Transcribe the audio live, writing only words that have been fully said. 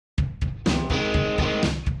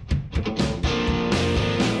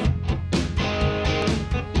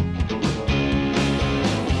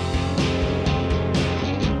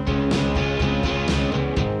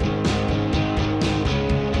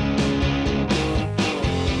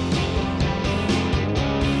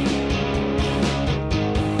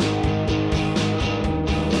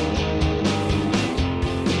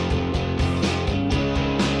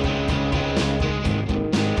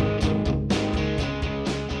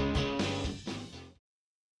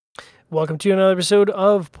Welcome to another episode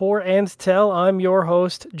of Pour and Tell. I'm your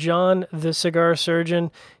host, John, the Cigar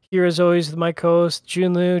Surgeon. Here, as always, with my co-host,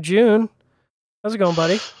 Jiunn. Jiunn, how's it going,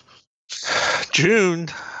 buddy?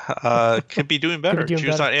 Jiunn could be doing better. doing She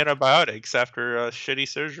was better. on antibiotics after a shitty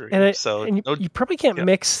surgery. And you probably can't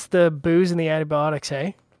mix the booze and the antibiotics,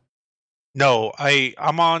 hey? No,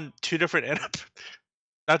 I'm on two different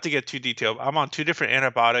not to get too detailed. I'm on two different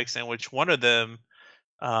antibiotics, in which one of them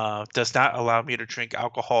does not allow me to drink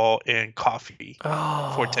alcohol and coffee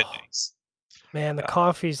for 10 days. Man, the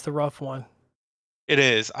coffee's the rough one. It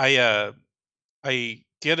is. I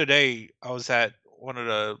the other day I was at one of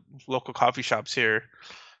the local coffee shops here,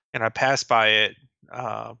 and I passed by it,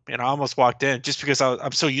 and I almost walked in just because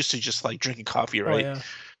I'm so used to just like drinking coffee, right? Oh,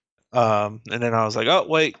 yeah. And then I was like, oh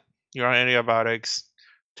wait, you're on antibiotics.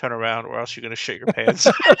 Turn around, or else you're gonna shit your pants.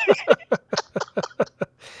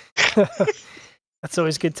 That's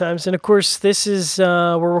always good times. And of course, this is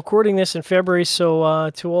we're recording this in February, so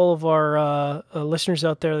to all of our listeners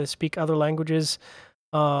out there that speak other languages,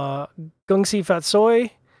 Gung Si Fat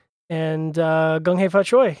Soy and Gung Hei Fat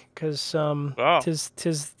Choi, because Wow. tis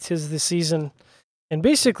the season. And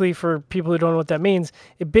basically, for people who don't know what that means,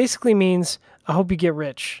 it basically means I hope you get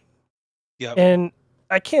rich. Yep. And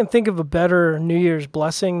I can't think of a better New Year's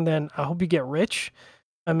blessing than I hope you get rich.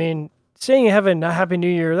 I mean, saying you have a Happy New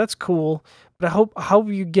Year, that's cool. But I hope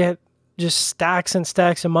you get just stacks and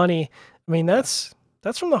stacks of money. I mean, that's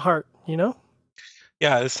from the heart, you know?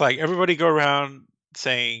 Yeah, it's like everybody go around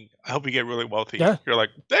saying, I hope you get really wealthy. Yeah. You're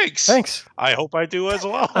like, thanks. Thanks. I hope I do as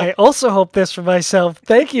well. I also hope this for myself.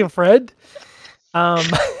 Thank you, Fred. Yeah,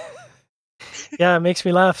 it makes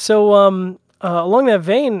me laugh. So along that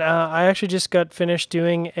vein, I actually just got finished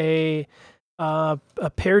doing a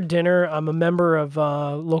paired dinner. I'm a member of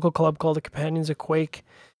a local club called the Companions of Quake,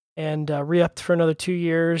 and re-upped for another 2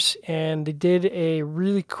 years. And they did a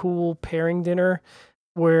really cool pairing dinner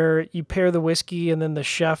where you pair the whiskey, and then the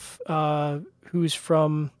chef, who's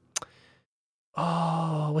from,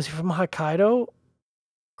 was he from Hokkaido?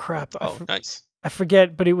 Crap. Oh, nice. I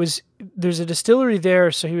forget, but there's a distillery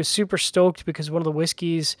there, so he was super stoked because one of the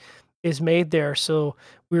whiskeys is made there. So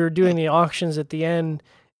we were doing the auctions at the end,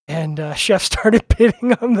 and chef started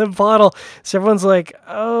bidding on the bottle. So everyone's like,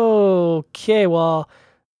 oh, okay, well,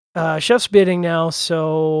 chef's bidding now,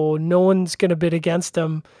 so no one's going to bid against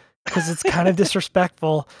him because it's kind of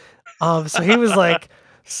disrespectful. So he was like,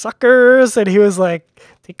 suckers, and he was like,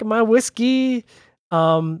 taking my whiskey.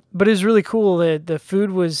 But it was really cool. The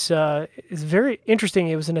food was is very interesting.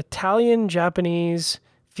 It was an Italian-Japanese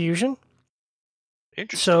fusion.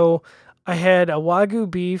 Interesting. So I had a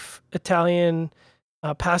Wagyu beef Italian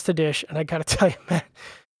pasta dish, and I gotta tell you, man,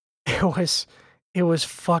 it was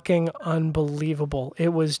fucking unbelievable. It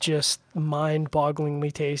was just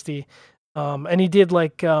mind-bogglingly tasty. And he did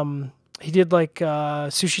like sushi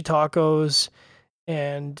tacos,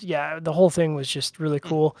 and yeah, the whole thing was just really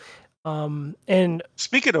cool. And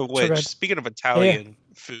speaking of which, speaking of Italian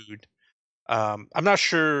food, I'm not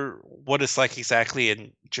sure what it's like exactly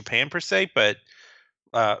in Japan per se, but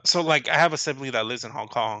so like I have a sibling that lives in Hong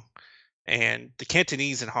Kong, and the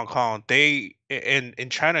Cantonese in Hong Kong, they in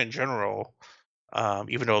China in general,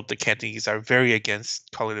 even though the Cantonese are very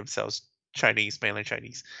against calling themselves Chinese, mainland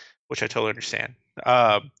Chinese, which I totally understand.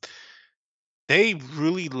 They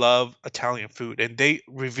really love Italian food, and they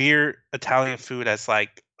revere Italian food as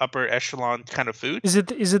like upper echelon kind of food. Is it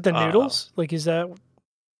the noodles? Like, is that?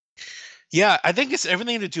 Yeah, I think it's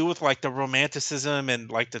everything to do with like the romanticism and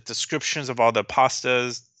like the descriptions of all the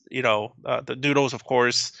pastas, the noodles, of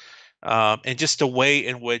course, and just the way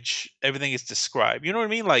in which everything is described. You know what I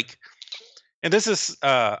mean? Like, and this is,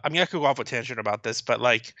 I mean, I could go off a tangent about this, but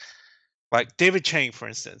like David Chang, for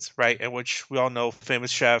instance, right? In which we all know,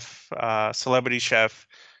 famous chef, celebrity chef,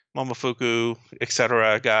 Momofuku,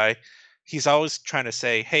 etc. guy. He's always trying to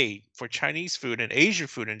say, hey, for Chinese food and Asian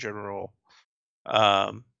food in general,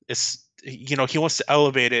 it's, he wants to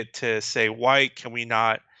elevate it to say, why can we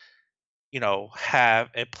not, have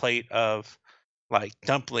a plate of like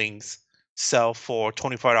dumplings sell for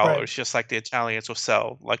 $25, Right. just like the Italians will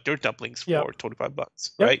sell like their dumplings Yep. for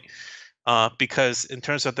 $25, Yep. right? Because in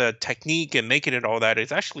terms of the technique and making it all that,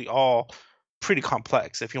 it's actually all pretty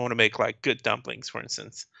complex if you want to make like good dumplings, for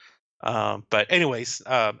instance. But anyways,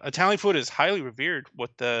 Italian food is highly revered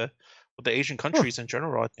with the Asian countries in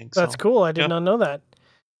general, I think. That's so. cool. I did not know that.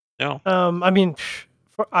 No. I mean,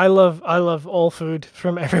 I love all food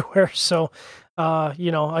from everywhere. So,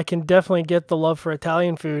 I can definitely get the love for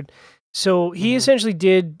Italian food. So he essentially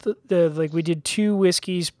did we did 2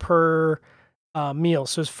 whiskeys per meal.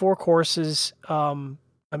 So it's 4 courses.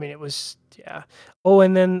 I mean, it was yeah. Oh,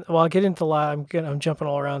 and then well, I'll get into I'm jumping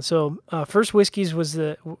all around. So first whiskeys was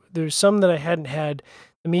there's some that I hadn't had.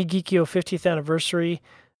 The Miyagikyo 50th anniversary,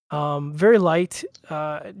 very light.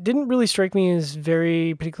 Didn't really strike me as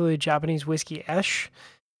very particularly Japanese whiskey-esh. Mm.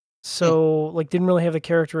 So like didn't really have the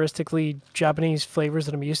characteristically Japanese flavors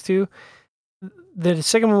that I'm used to. The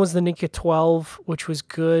second one was the Nikka 12, which was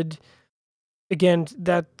good. Again,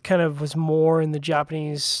 that kind of was more in the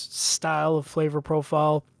Japanese style of flavor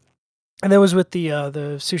profile. And that was with the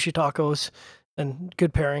sushi tacos and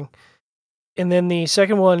good pairing. And then the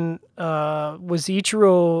second one was the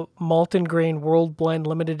Ichiro Malt and Grain World Blend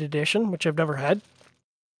Limited Edition, which I've never had.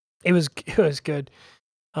 It was good.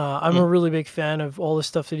 I'm a really big fan of all the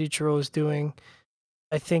stuff that Ichiro is doing.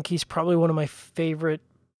 I think he's probably one of my favorite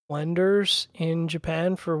blenders in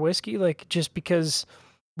Japan for whiskey, like just because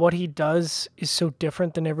what he does is so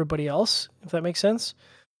different than everybody else, if that makes sense.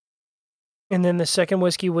 And then the second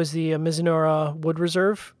whiskey was the Mizunara Wood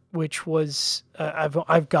Reserve, which was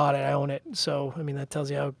I've got it, I own it. So I mean that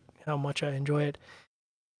tells you how much I enjoy it.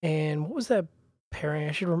 And what was that pairing?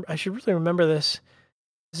 I should really remember this.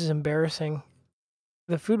 This is embarrassing.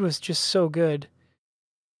 The food was just so good.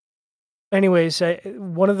 Anyways,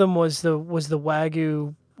 one of them was the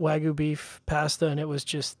wagyu beef pasta, and it was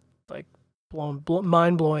just like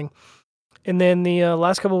mind blowing. And then the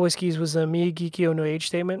last couple of whiskeys was a Miyagikyo no age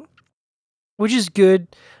statement, which is good.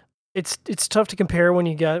 It's tough to compare when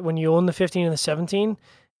you own the 15 and the 17.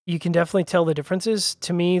 You can definitely tell the differences.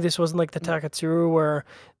 To me, this wasn't like the Taketsuru, where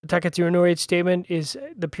the Taketsuru no age statement is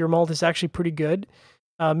the pure malt is actually pretty good.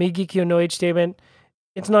 Miyagikyo no age statement,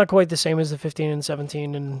 it's not quite the same as the 15 and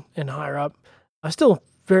 17 and higher up. Still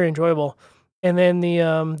very enjoyable. And then the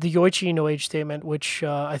Yoichi no age statement, which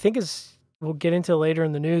I think is we'll get into later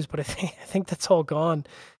in the news, but I think that's all gone.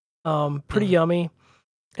 Pretty yummy.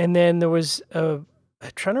 And then there was I'm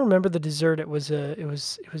trying to remember the dessert. It was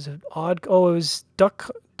an odd. Oh, it was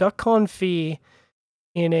duck confit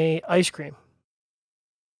in a ice cream.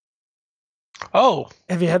 Oh,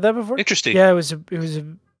 have you had that before? interesting. Yeah, it was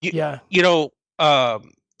yeah. You know,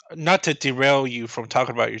 not to derail you from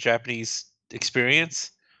talking about your Japanese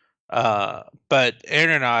experience, but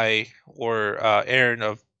Aaron and I were Aaron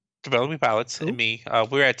of Developing Palates and me.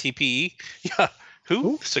 We were at TPE. Yeah,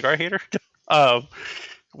 who? Cigar hater.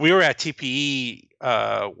 We were at TPE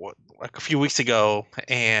like a few weeks ago,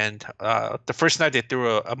 and the first night they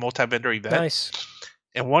threw a multi-vendor event. Nice.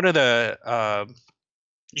 And one of the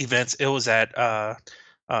events, it was at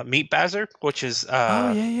Meat Bazar, which is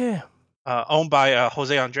owned by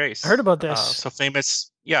Jose Andres. I heard about this. So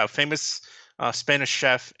famous Spanish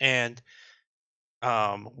chef, and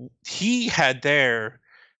he had there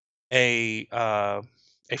a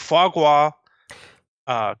foie gras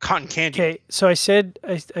cotton candy. Okay, so I said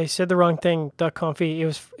the wrong thing. Duck confit.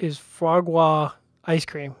 Is foie gras ice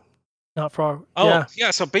cream, not frog. Oh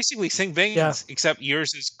yeah. So basically same veins, except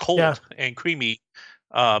yours is cold and creamy.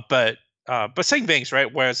 But same veins,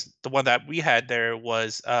 right? Whereas the one that we had there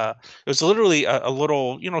was it was literally a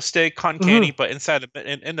little stick cotton candy, but inside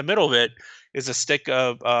in the middle of it is a stick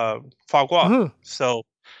of foie gras. So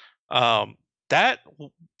that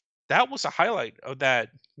was a highlight of that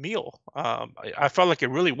meal. I felt like it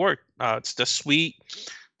really worked. It's the sweet,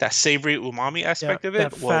 that savory umami aspect of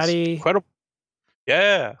it was fatty. Incredible.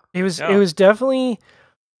 Yeah, it was definitely.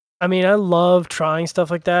 I mean, I love trying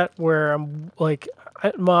stuff like that where I'm like,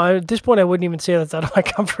 at this point, I wouldn't even say that's out of my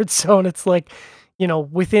comfort zone. It's like,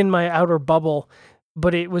 within my outer bubble.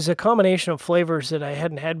 But it was a combination of flavors that I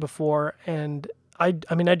hadn't had before, and I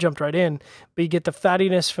mean, I jumped right in. But you get the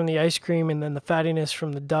fattiness from the ice cream, and then the fattiness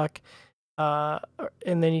from the duck,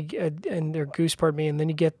 and then their goose, pardon me, and then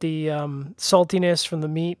you get the saltiness from the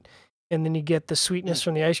meat, and then you get the sweetness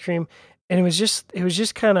from the ice cream, and it was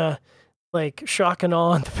just kind of like shock and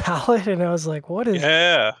awe on the palate, and I was like, what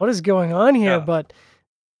is going on here? But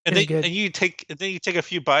and then you take a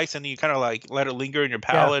few bites, and you kind of like let it linger in your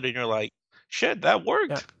palate, and you're like, shit, that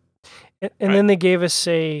worked. And then they gave us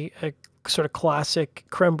a sort of classic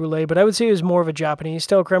creme brulee, but I would say it was more of a Japanese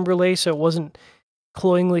style creme brulee, so it wasn't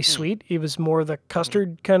cloyingly sweet. It was more the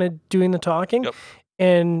custard kind of doing the talking.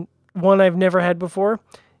 And one I've never had before,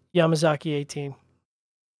 Yamazaki 18.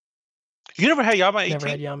 You never had Yama 18? Never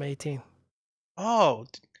had Yama 18. Oh,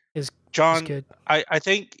 John, is good. I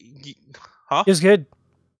think, huh? It was good.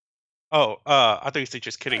 Oh, I thought you said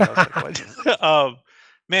just kidding. I was like,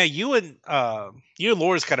 man, you and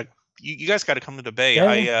Laura's gotta, you guys gotta come to the Bay.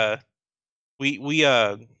 Yeah. We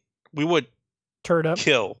would turn up,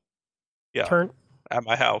 kill, turn at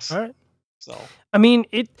my house. All right. So I mean,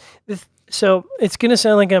 So it's gonna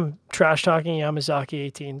sound like I'm trash talking Yamazaki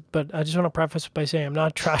 18, but I just want to preface by saying I'm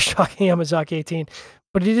not trash talking Yamazaki 18,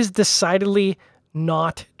 but it is decidedly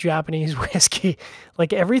not Japanese whiskey.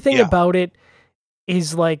 Like everything Yeah. about it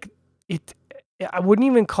is like it. I wouldn't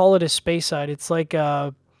even call it a space side. It's like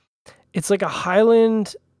a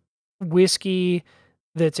Highland whiskey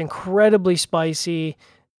that's incredibly spicy,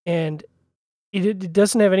 and it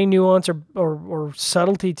doesn't have any nuance or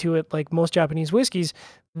subtlety to it like most Japanese whiskeys.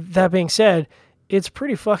 That being said, it's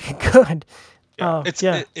pretty fucking good. Yeah, it's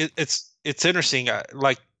Yeah, it's interesting.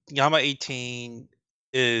 Like Yama 18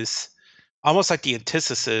 is almost like the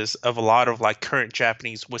antithesis of a lot of like current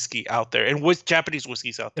Japanese whiskey out there, and with Japanese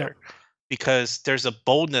whiskeys out yeah, there, because there's a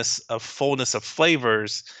boldness of fullness of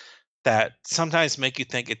flavors that sometimes make you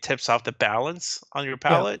think it tips off the balance on your yeah.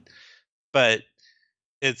 palate, but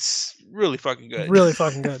it's really fucking good. Really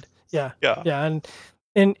fucking good. Yeah, Yeah. yeah.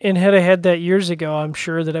 And had I had that years ago, I'm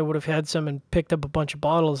sure that I would have had some and picked up a bunch of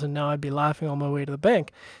bottles, and now I'd be laughing on my way to the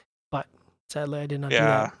bank. But sadly, I did not do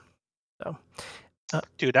that. Yeah. So, uh,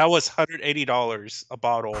 Dude, that was $180 a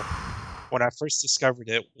bottle when I first discovered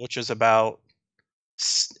it, which is about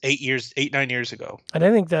 9 years ago. and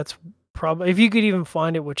I think that's probably if you could even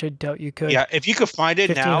find it, which I doubt you could. Yeah, if you could find it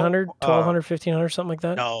now, 1500, 1200, 1500, something like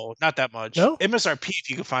that. no, not that much. No, MSRP, if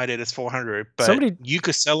you could find it, is 400, but somebody you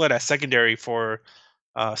could sell it as secondary for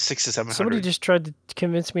 6 to somebody 700. just tried to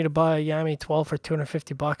convince me to buy a Yami 12 for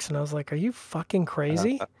 $250, and I was like, "Are you fucking Uh,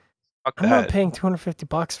 crazy? Fuck I'm not that. paying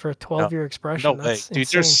 $250 for a No, 12-year no expression. way, That's dude.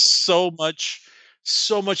 There's insane."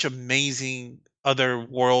 so much amazing other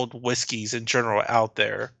world whiskeys in general out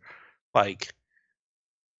there, like,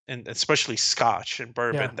 and especially Scotch and Yeah.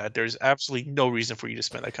 bourbon, that there's absolutely no reason for you to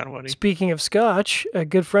spend that kind of money. Speaking of Scotch, a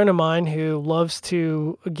good friend of mine who loves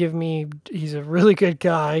to give me, he's a really good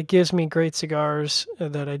guy, gives me great cigars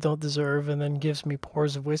that I don't deserve, and then gives me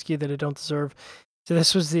pours of whiskey that I don't deserve. So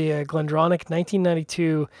this was the Glendronach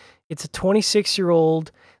 1992. It's a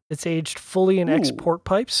 26-year-old that's aged fully in Ooh. export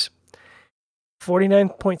pipes,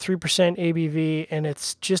 49.3% ABV, and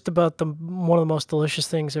it's just about the one of the most delicious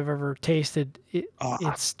things I've ever tasted. Ah,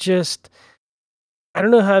 It's just I don't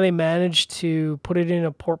know how they managed to put it in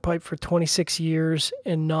a port pipe for 26 years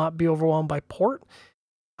and not be overwhelmed by port.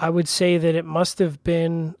 I would say that it must have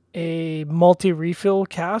been a multi-refill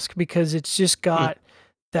cask because it's just hmm, got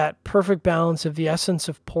that perfect balance of the essence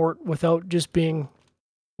of port without just being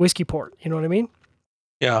whiskey port. You know what I mean?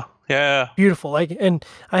 yeah, yeah. Beautiful. Like, and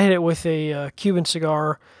I had it with a Cuban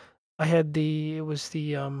cigar. I had it was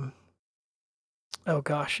the oh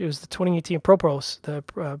gosh, it was the 2018 Propios, the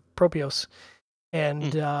Propios,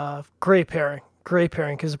 Mm, and great pairing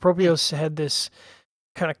because the mm. Propios had this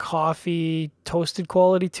kind of coffee toasted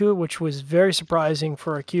quality to it, which was very surprising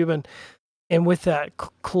for a Cuban. And with that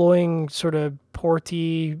cloying sort of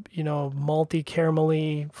porty, malty,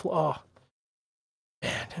 caramelly, oh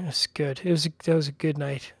man, it was good. That was a good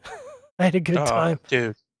night. I had a good Oh, time.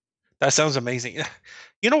 dude, that sounds amazing.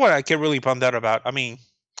 You know what I get really bummed out about? I mean,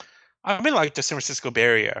 I'm in like the San Francisco Bay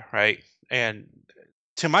Area, right? And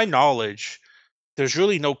to my knowledge, there's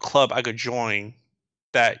really no club I could join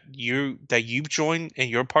that you've joined in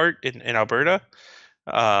your part in Alberta.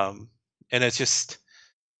 Um, and it's just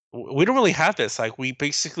we don't really have this. Like we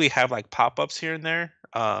basically have like pop-ups here and there.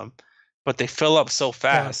 But they fill up so Yeah.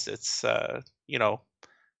 fast. It's I'm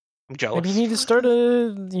Maybe you jealous. need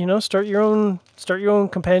to start your own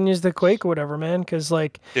companions that quake or whatever, man. Because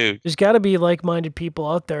like, Dude, there's got to be like-minded people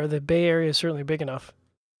out there. The Bay Area is certainly big enough.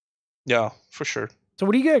 yeah, for sure. So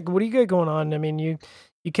what do you got? What do you got going on? I mean, you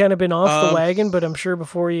kind of been off the Um, wagon, but I'm sure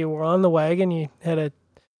before you were on the wagon, you had a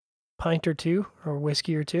pint or two or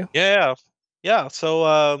whiskey or two. yeah, yeah. So,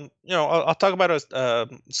 I'll talk about a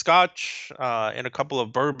Scotch and a couple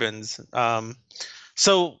of bourbons.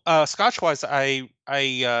 Scotch wise, I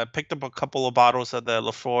picked up a couple of bottles of the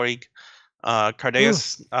Laphroaig Mm,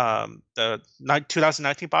 Cairdeas, the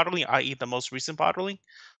 2019 bottling, i.e., the most recent bottling.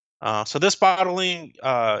 So this bottling,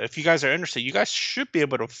 if you guys are interested, you guys should be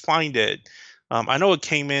able to find it. I know it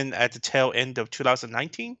came in at the tail end of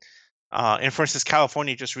 2019. And for instance,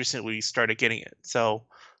 California just recently started getting it. So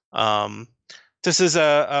um, this is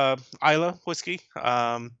a Islay whiskey,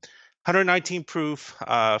 119 proof,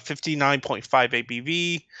 59.5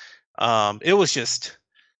 ABV. It was just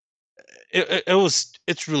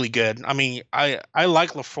it's really good. I mean, I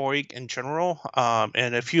like Laphroaig in general,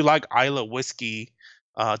 and if you like Islay whiskey,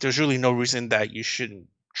 there's really no reason that you shouldn't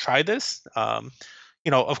try this.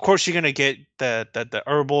 Of course, you're gonna get the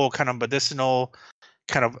herbal kind of medicinal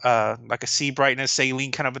kind of like a sea brightness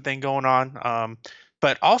saline kind of a thing going on.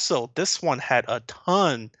 But also this one had a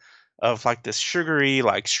ton of like this sugary,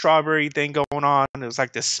 like strawberry thing going on. It was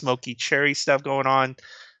like this smoky cherry stuff going on.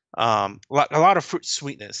 A lot of fruit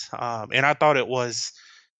sweetness. And I thought it was,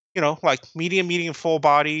 like medium full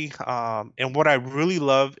body. And what I really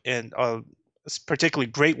love in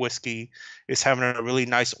particularly great whiskey is having a really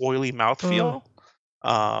nice oily Mm.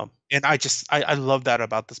 mouthfeel. And I love that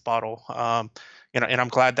about this bottle. And I'm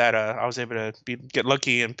glad that I was able to get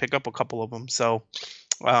lucky and pick up a couple of them. So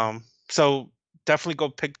definitely go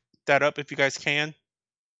pick that up if you guys can.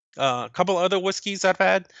 A couple other whiskeys I've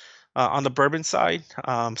had on the bourbon side.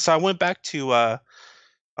 So I went back to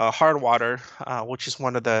Hardwater, which is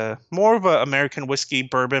one of the more of a American whiskey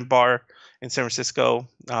bourbon bar in San Francisco.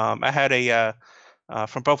 I had a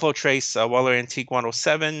from Buffalo Trace, Weller Antique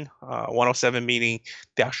 107, 107 meaning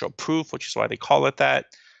the actual proof, which is why they call it that.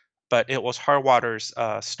 But it was Hardwater's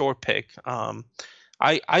store pick.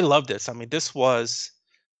 I love this. I mean, this was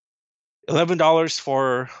 $11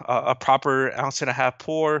 for a proper ounce and a half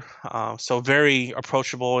pour, so very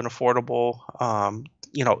approachable and affordable.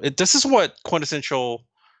 This is what quintessential,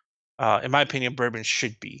 in my opinion, bourbon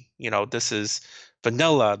should be. This is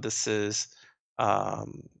vanilla. This is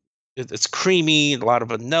it's creamy, a lot of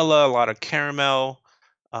vanilla, a lot of caramel.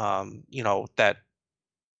 That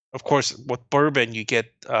of course with bourbon you get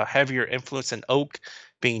heavier influence in oak,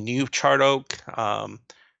 being new charred oak.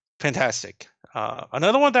 Fantastic.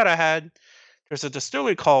 Another one that I had, there's a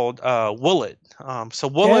distillery called Willet. So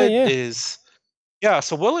Yeah, Willet yeah. is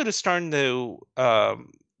so Willet is starting to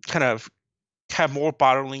kind of have more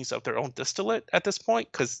bottlings of their own distillate at this point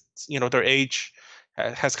because their age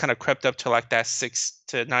has kind of crept up to like that 6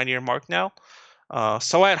 to 9 year mark now.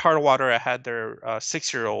 So at Hardwater, I had their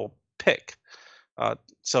 6 year old pick, uh,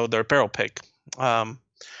 so their barrel pick. Um,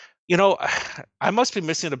 I must be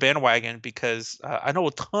missing the bandwagon because I know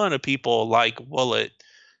a ton of people like Willet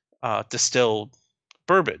distilled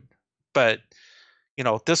bourbon, but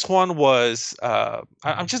this one was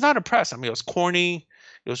I'm just not impressed. I mean, it was corny,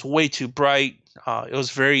 it was way too bright, it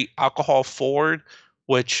was very alcohol forward,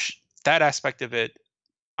 which that aspect of it,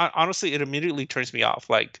 honestly, it immediately turns me off.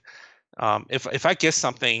 Like, if I get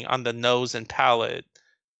something on the nose and palate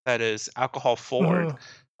that is alcohol forward, Mhm.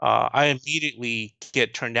 I immediately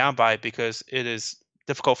get turned down by it because it is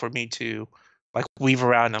difficult for me to like weave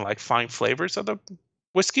around and like find flavors of the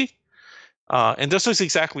whiskey. And this was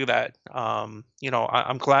exactly that. I'm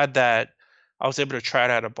glad that I was able to try it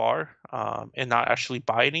at a bar and not actually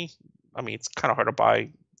buy any. I mean, it's kind of hard to buy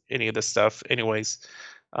any of this stuff, anyways.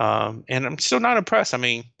 And I'm still not impressed. I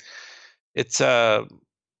mean, it's and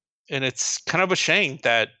it's kind of a shame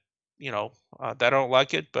that that I don't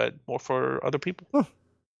like it, but more for other people. Hmm.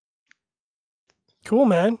 Cool,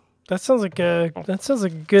 man. That sounds like a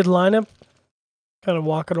good lineup. Kind of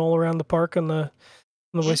walking all around the park on the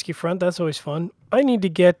Mhm. whiskey front. That's always fun. I need to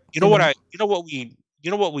get You know in what the you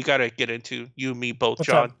know what we got to get into, you and me both, what's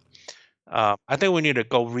that? John. I think we need to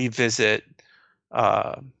go revisit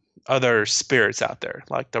uh, other spirits out there,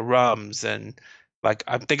 like the rums, and like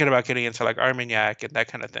I'm thinking about getting into like Armagnac and that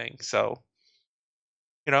kind of thing. So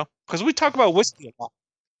because we talk about whiskey a lot.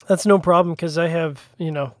 That's no problem because I have,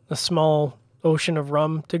 a small ocean of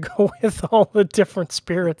rum to go with all the different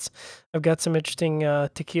spirits. I've got some interesting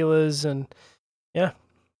tequilas and yeah,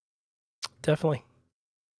 definitely.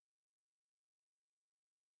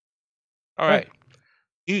 All All right. right,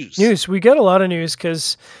 news. News. We got a lot of news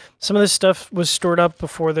because some of this stuff was stored up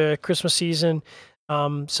before the Christmas season.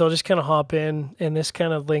 So I'll just kind of hop in, and this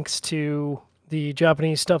kind of links to the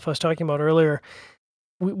Japanese stuff I was talking about earlier.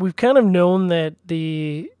 We've kind of known that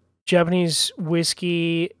the Japanese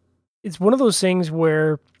whiskey, it's one of those things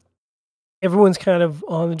where everyone's kind of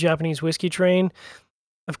on the Japanese whiskey train.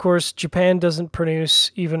 Of course, Japan doesn't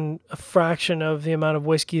produce even a fraction of the amount of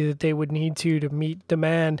whiskey that they would need to meet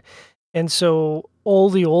demand. And so all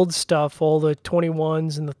the old stuff, all the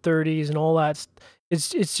 21s and the 30s and all that,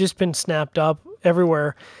 it's just been snapped up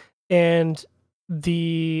everywhere. And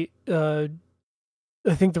the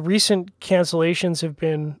I think the recent cancellations have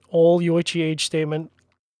been all Yoichi age statement,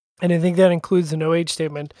 and I think that includes the no age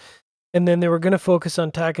statement. And then they were going to focus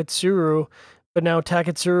on Taketsuru, but now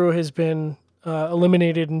Taketsuru has been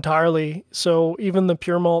eliminated entirely. So even the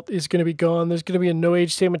pure malt is going to be gone. There's going to be a no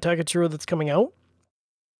age statement Taketsuru that's coming out,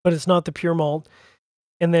 but it's not the pure malt.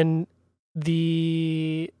 And then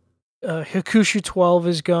the Hakushu 12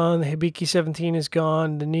 is gone. The Hibiki 17 is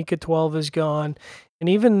gone. The Nikka 12 is gone. And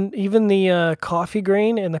even the coffee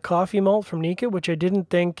grain and the coffee malt from Nikka, which I didn't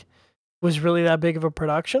think was really that big of a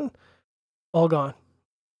production, all gone,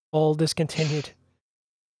 all discontinued.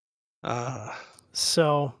 Uh,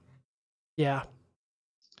 So yeah.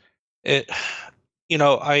 it,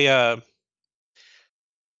 I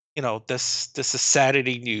this is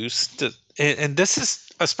saddening news. And this is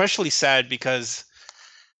especially sad because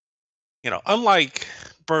unlike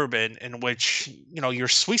bourbon, in which your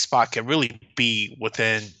sweet spot can really be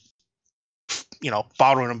within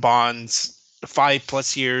bottling and bonds,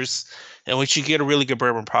 5+ years, in which you get a really good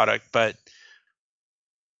bourbon product, but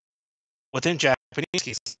within Japanese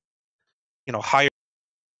case, higher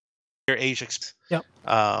age. Yep.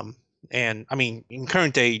 And I mean, in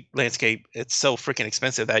current day landscape, it's so freaking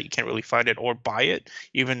expensive that you can't really find it or buy it,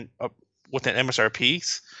 even within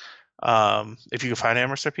MSRPs. If you can find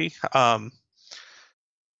MSRP,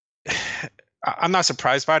 I'm not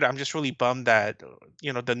surprised by it. I'm just really bummed that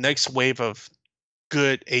the next wave of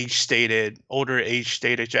good older age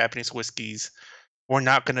stated Japanese whiskeys, we're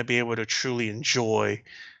not going to be able to truly enjoy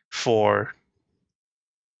for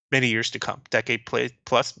many years to come, decade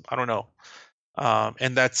plus. I don't know.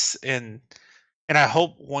 And that's and I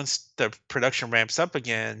hope once the production ramps up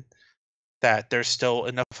again, that there's still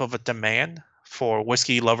enough of a demand for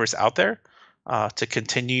whiskey lovers out there to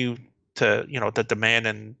continue to the demand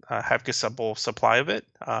and have a simple supply of it.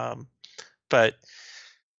 But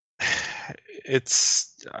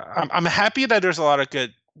I'm happy that there's a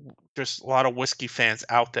lot of whiskey fans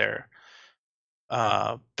out there.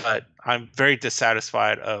 But I'm very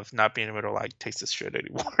dissatisfied of not being able to like taste this shit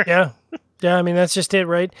anymore. Yeah. Yeah, I mean that's just it,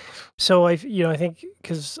 right? So I think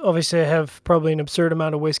because obviously I have probably an absurd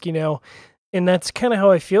amount of whiskey now, and that's kind of how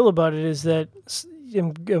I feel about it. Is that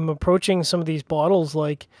I'm approaching some of these bottles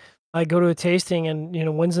like I go to a tasting,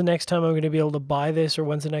 and when's the next time I'm going to be able to buy this, or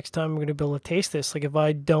when's the next time I'm going to be able to taste this? Like if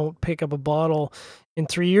I don't pick up a bottle, and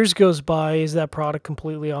 3 years goes by, is that product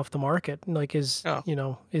completely off the market? Like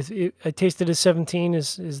Oh, I tasted a 17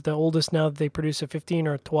 is the oldest now that they produce a 15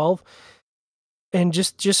 or a 12. And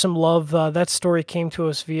just some love. That story came to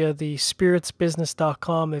us via the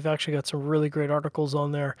spiritsbusiness.com. They've actually got some really great articles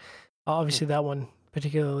on there. hmm, Obviously, that one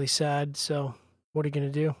particularly sad. So, what are you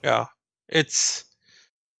going to do? yeah. It's.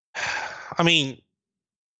 I mean,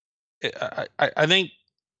 I think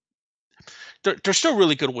there's still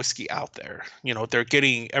really good whiskey out there. They're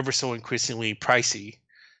getting ever so increasingly pricey,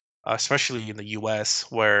 especially in the U.S.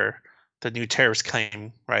 where the new tariffs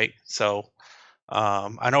came, right? So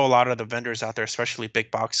I know a lot of the vendors out there, especially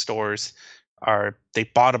big box stores, they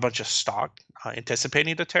bought a bunch of stock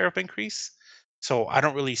anticipating the tariff increase. So I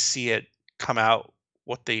don't really see it come out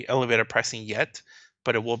with the elevated pricing yet,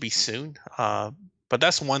 but it will be soon. But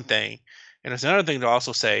that's one thing, and it's another thing to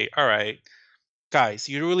also say, all right, guys,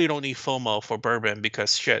 you really don't need FOMO for bourbon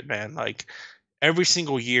because shit, man, like every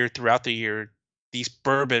single year throughout the year, these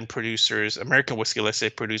bourbon producers, American whiskey, let's say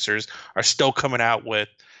producers, are still coming out with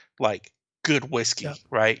like good Yeah. whiskey,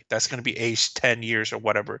 right? That's going to be aged 10 years or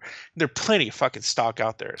whatever. There's plenty of fucking stock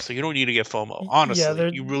out there. So you don't need to get FOMO. Yeah, Honestly,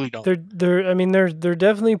 you really don't. they're I mean they're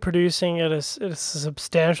definitely producing at a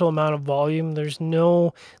substantial amount of volume. There's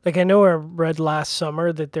no, like, I know I read last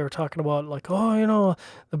summer that they were talking about like, oh,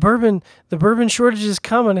 the bourbon shortage is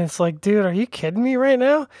coming. It's like, dude, are you kidding me right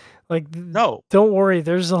now? Like No. don't worry,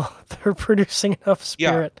 they're producing enough Yeah.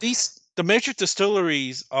 spirit. The major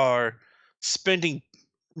distilleries are spending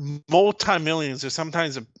multi-millions or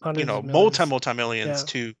sometimes, Hundreds of millions. multi-millions Yeah.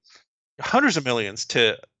 to hundreds of millions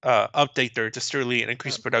to update their distillery and Yeah.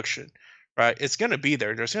 increase production, right? It's going to be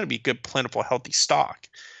there. There's going to be good, plentiful, healthy stock.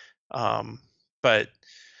 Um, but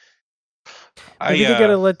I, Maybe they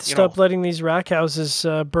gotta you know, stop letting these rack houses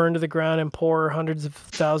burn to the ground and pour hundreds of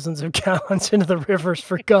thousands of gallons into the rivers.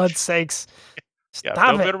 For God's sakes, yeah,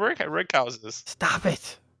 stop don't it! build rig houses. Stop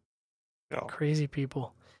it! You know, Crazy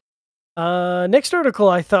people. Next article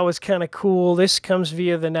I thought was kind of cool. This comes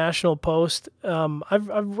via the National Post.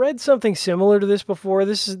 I've read something similar to this before.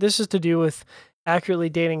 This is to do with accurately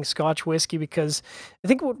dating Scotch whiskey, because I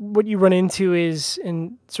think what you run into is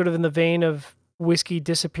in sort of in the vein of whiskey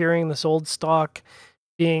disappearing, this old stock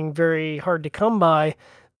being very hard to come by.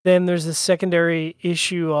 Then there's the secondary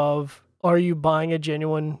issue of, are you buying a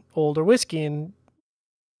genuine older whiskey? And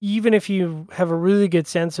even if you have a really good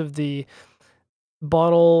sense of the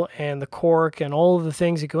bottle and the cork and all of the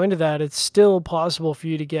things that go into that, it's still possible for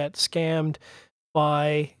you to get scammed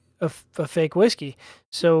by a fake whiskey.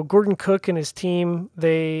 So Gordon Cook and his team,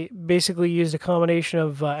 they basically used a combination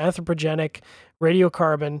of anthropogenic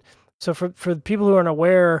radiocarbon. So for the people who aren't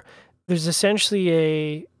aware, there's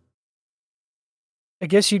essentially I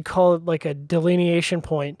guess you'd call it like a delineation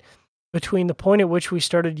point between the point at which we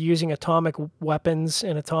started using atomic weapons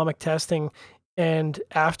and atomic testing and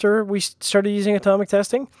after we started using atomic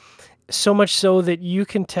testing. So much so that you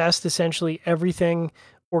can test essentially everything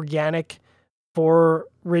organic for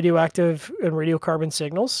radioactive and radiocarbon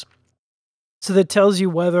signals. So that tells you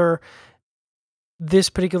whether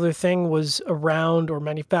this particular thing was around or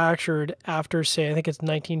manufactured after, say, I think it's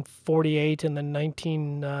 1948 and then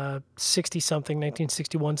 1960 something,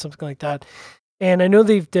 1961, something like that. And I know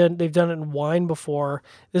they've done it in wine before.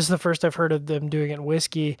 This is the first I've heard of them doing it in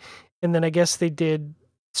whiskey. And then I guess they did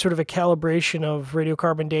sort of a calibration of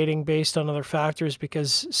radiocarbon dating based on other factors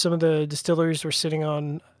because some of the distilleries were sitting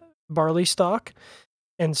on barley stock.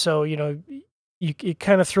 And so, it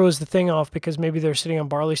kind of throws the thing off because maybe they're sitting on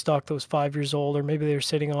barley stock that was 5 years old, or maybe they're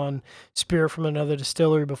sitting on spirit from another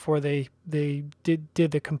distillery before they did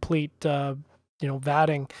the complete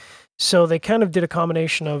vatting. So they kind of did a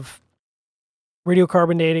combination of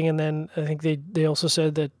radiocarbon dating, and then I think they also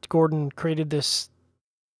said that Gordon created this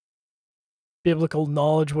biblical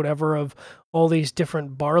knowledge, whatever, of all these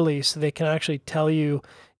different barley, so they can actually tell you,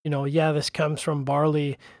 yeah, this comes from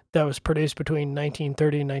barley that was produced between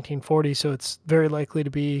 1930 and 1940, so it's very likely to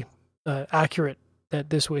be accurate that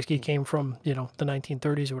this whiskey came from, the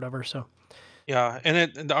 1930s or whatever. So Yeah,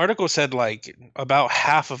 and the article said like about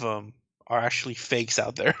half of them are actually fakes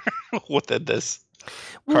out there within this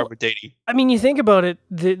well, carbon dating. I mean, you think about it,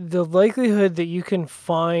 the likelihood that you can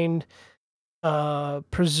find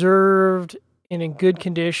preserved and in good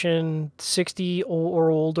condition 60 or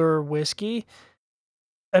older whiskey.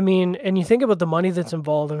 I mean, and you think about the money that's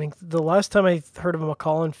involved. I mean, the last time I heard of a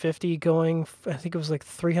Macallan 50 going, I think it was like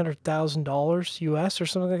 $300,000 US or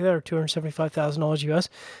something like that, or $275,000 US.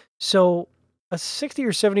 So a 60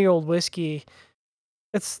 or 70-year-old whiskey,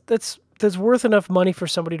 that's worth enough money for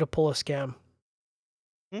somebody to pull a scam.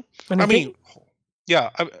 And I mean,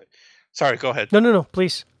 yeah. Sorry, go ahead. No,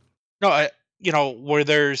 please. No, where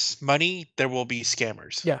there's money, there will be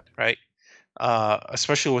scammers. Yeah. Right.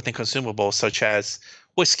 Especially within consumables such as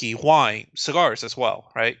whiskey, wine, cigars as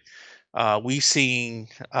well. Right. We've seen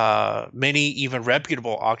many even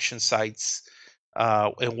reputable auction sites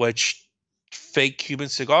in which fake Cuban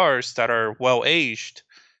cigars that are well aged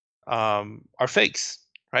are fakes.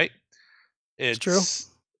 Right. It's true.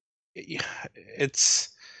 It's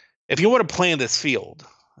if you want to play in this field,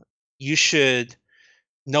 you should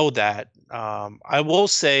know that. I will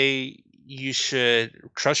say you should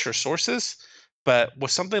trust your sources, but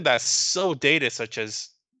with something that's so dated, such as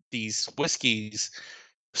these whiskeys,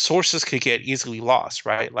 sources could get easily lost,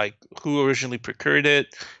 right? Like who originally procured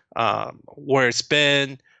it, where it's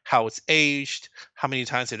been, how it's aged, how many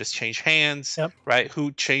times it has changed hands, Yep. right?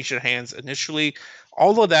 Who changed their hands initially.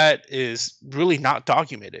 All of that is really not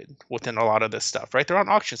documented within a lot of this stuff, right? They're on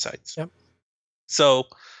auction sites. Yep. So,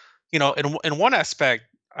 in one aspect,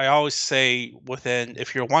 I always say within,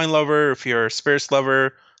 if you're a wine lover, if you're a spirits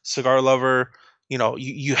lover, cigar lover,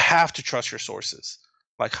 you have to trust your sources.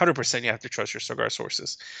 Like 100% you have to trust your cigar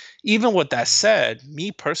sources. Even with that said,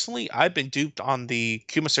 me personally, I've been duped on the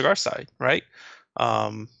Cuban cigar side, right?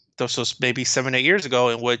 This was maybe 7, 8 years ago,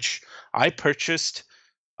 in which I purchased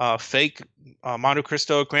fake Monte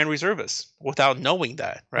Cristo Grand Reservas without knowing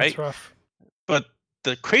that, right? That's rough. But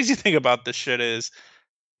the crazy thing about this shit is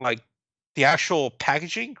like the actual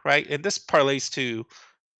packaging, right? And this parlays to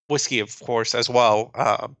whiskey, of course, as well.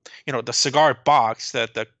 The cigar box,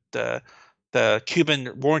 that the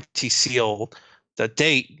Cuban warranty seal, the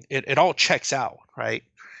date, it all checks out, right?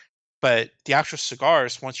 But the actual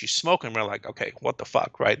cigars, once you smoke them, you're like, okay, what the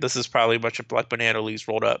fuck, right? This is probably a bunch of black banana leaves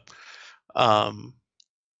rolled up.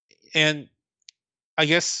 And I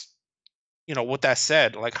guess, with that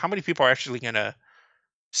said, like how many people are actually gonna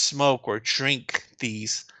smoke or drink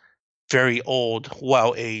these very old,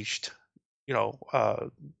 well aged,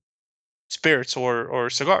 spirits or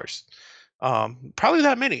cigars? Probably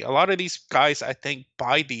that many. A lot of these guys, I think,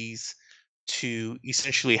 buy these to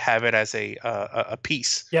essentially have it as a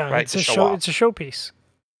piece, Yeah, right? it's To a show off, it's a showpiece.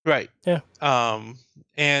 right? Yeah.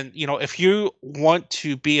 And if you want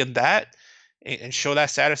to be in that and show that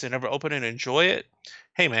status and never open it and enjoy it,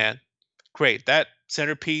 hey man, great. That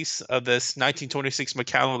centerpiece of this 1926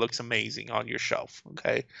 Macallan looks amazing on your shelf.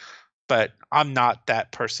 Okay. But I'm not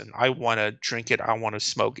that person. I want to drink it. I want to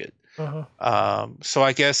smoke it. So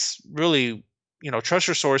I guess really, trust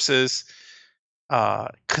your sources,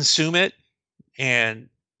 consume it, and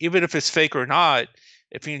even if it's fake or not,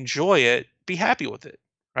 if you enjoy it, be happy with it,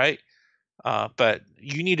 right? But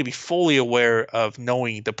you need to be fully aware of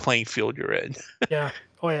knowing the playing field you're in. Yeah.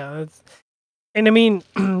 Oh yeah. And I mean,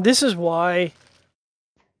 this is why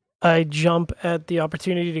I jump at the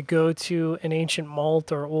opportunity to go to an ancient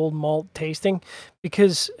malt or old malt tasting,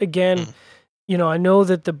 because again, I know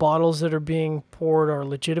that the bottles that are being poured are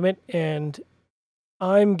legitimate, and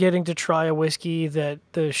I'm getting to try a whiskey that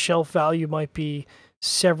the shelf value might be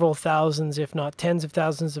several thousands, if not tens of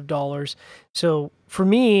thousands of dollars. So for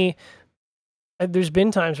me, there's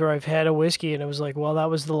been times where I've had a whiskey and it was like, well, that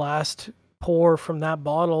was the last pour from that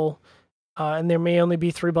bottle. And there may only be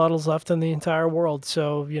 3 bottles left in the entire world.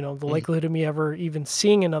 So, you know, the Mm, likelihood of me ever even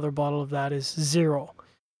seeing another bottle of that is 0.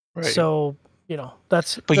 right. So, you know,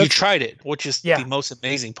 that's But you that's tried it, which is the yeah. most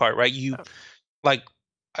amazing part, right? You like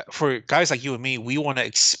for guys like you and me, we want to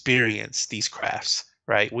experience these crafts,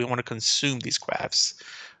 right? We want to consume these crafts,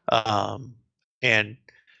 and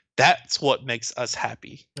that's what makes us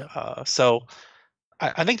happy. Yeah. So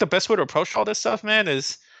I think the best way to approach all this stuff, man,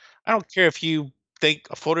 is I don't care if you think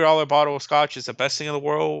a $40 bottle of scotch is the best thing in the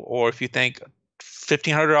world, or if you think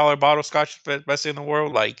 $1,500 bottle of scotch is the best thing in the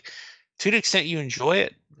world. Like, to the extent you enjoy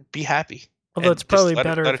it, be happy Although it's and just probably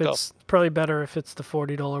better let if it go. it's the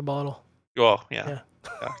 $40 bottle. Well, yeah. Yeah.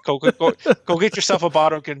 Yeah. Go get yourself a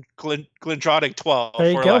bottle of Glendronach 12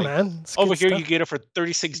 There you for go, like man. It's over good here you stuff. get it for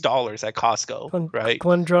 $36 at Costco, right?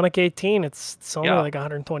 Glendronach 18. It's only Yeah, like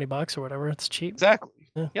 $120 or whatever. It's cheap. exactly.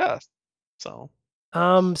 Yeah. Yeah. So,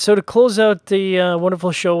 So to close out the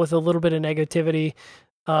wonderful show with a little bit of negativity,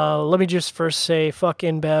 let me just first say fuck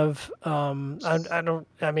InBev.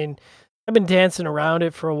 I mean, I've been dancing around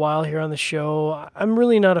it for a while here on the show. I'm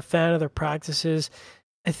really not a fan of their practices.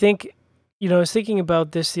 I think, you know, I was thinking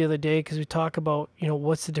about this the other day because we talk about, you know,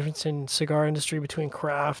 what's the difference in cigar industry between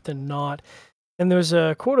craft and not. And there's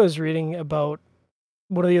a quote I was reading about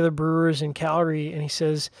one of the other brewers in Calgary, and he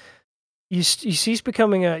says, you cease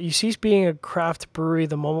being a craft brewery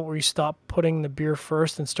the moment where you stop putting the beer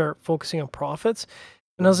first and start focusing on profits.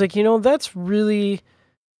 And I was mhm. like, you know, that's really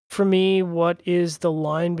for me what is the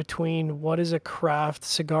line between what is a craft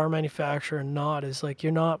cigar manufacturer and not, is like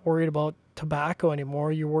you're not worried about tobacco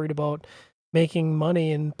anymore. You're worried about making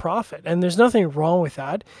money and profit. And there's nothing wrong with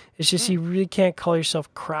that. It's just Mm, you really can't call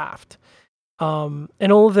yourself craft. And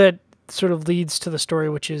all of that sort of leads to the story,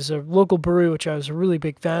 which is a local brewery, which I was a really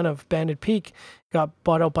big fan of, Banded Peak, got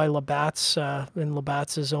bought out by Labatts, and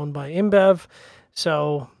Labatts is owned by InBev.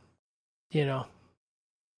 So, you know,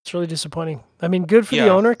 it's really disappointing. I mean, good for the yeah,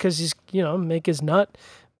 owner because he's, you know, make his nut,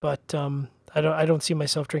 but I don't see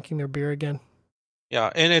myself drinking their beer again.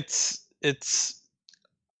 yeah, and it's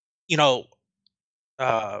you know,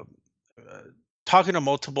 uh, uh, talking to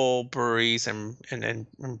multiple breweries and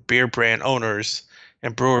beer brand owners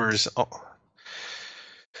and brewers,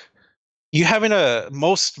 you having a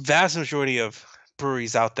most vast majority of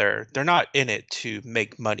breweries out there, they're not in it to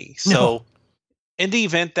make money. No, So in the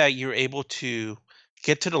event that you're able to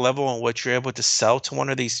get to the level in which you're able to sell to one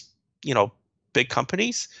of these, you know, big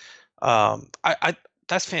companies, I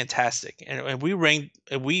that's fantastic. And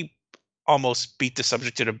we almost beat the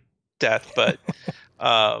subject to the death, but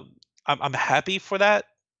I'm happy for that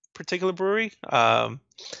particular brewery.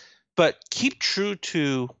 But keep true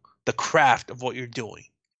to the craft of what you're doing,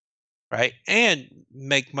 right? And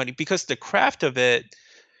make money because the craft of it,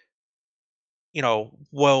 you know,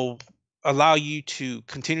 will allow you to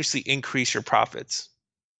continuously increase your profits.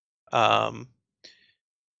 Um,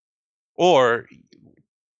 or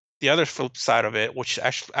the other flip side of it, which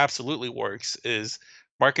actually absolutely works, is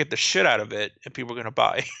market the shit out of it and people are going to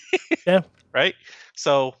buy, yeah, right?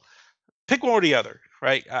 So pick one or the other,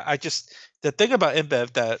 right? I just, the thing about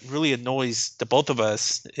InBev that really annoys the both of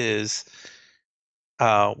us is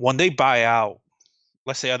when they buy out,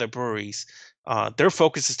 let's say other breweries, their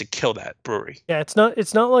focus is to kill that brewery. yeah. It's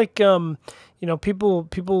not like you know,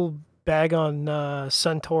 people bag on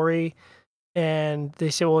Suntory. And they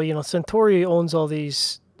say, well, you know, Centauri owns all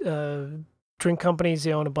these drink companies.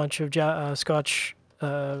 They own a bunch of Scotch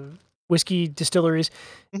whiskey distilleries.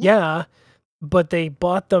 Mhm. Yeah, but they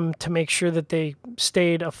bought them to make sure that they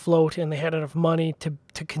stayed afloat and they had enough money to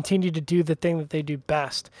continue to do the thing that they do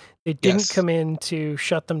best. They didn't Yes. come in to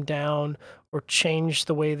shut them down or change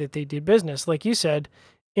the way that they did business. Like you said,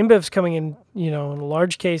 InBev's coming in, you know, in a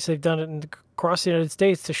large case, they've done it across the United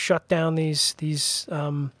States to shut down these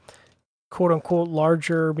quote unquote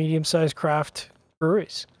larger, medium sized craft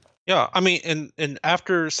breweries. Yeah. I mean, and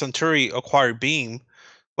after Centauri acquired Beam,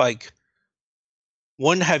 like,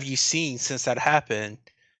 when have you seen since that happened,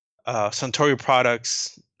 Suntory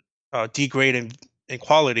products degrade in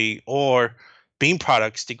quality or Beam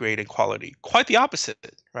products degrade in quality? Quite the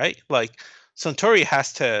opposite, right? Like Suntory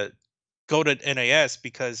has to go to NAS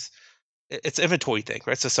because it's an inventory thing,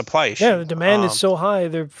 right? It's a supply Yeah, issue. the demand is so high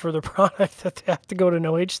there for the product that they have to go to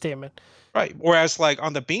no age statement. Right. Whereas, like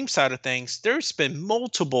on the Beam side of things, there's been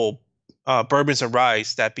multiple bourbons and rye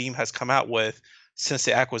that Beam has come out with since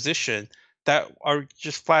the acquisition that are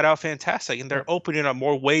just flat out fantastic, and Yeah. they're opening up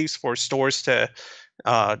more ways for stores to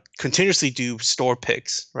continuously do store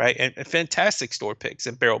picks, right? And fantastic store picks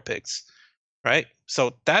and barrel picks, right?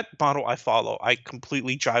 So that model I follow, I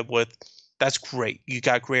completely jive with. that's great. You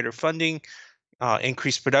got greater funding,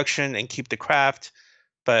 increase production, and keep the craft.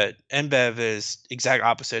 But InBev is exact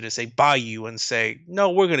opposite. Is they buy you and say, no,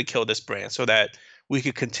 we're going to kill this brand so that we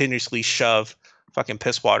could continuously shove fucking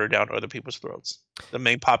piss water down other people's throats. The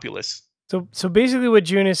main populace. So basically, what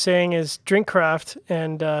Jiunn is saying is drink craft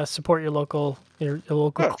and support your local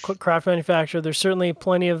craft manufacturer. There's certainly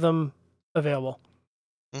plenty of them available.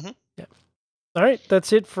 Mm-hmm. Yeah. All right,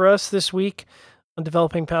 that's it for us this week on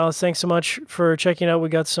Developing Palates. Thanks so much for checking out. We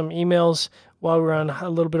got some emails while we were on a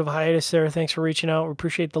little bit of a hiatus there. Thanks for reaching out. We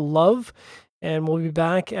appreciate the love, and we'll be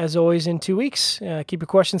back as always in 2 weeks. Keep your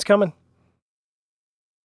questions coming.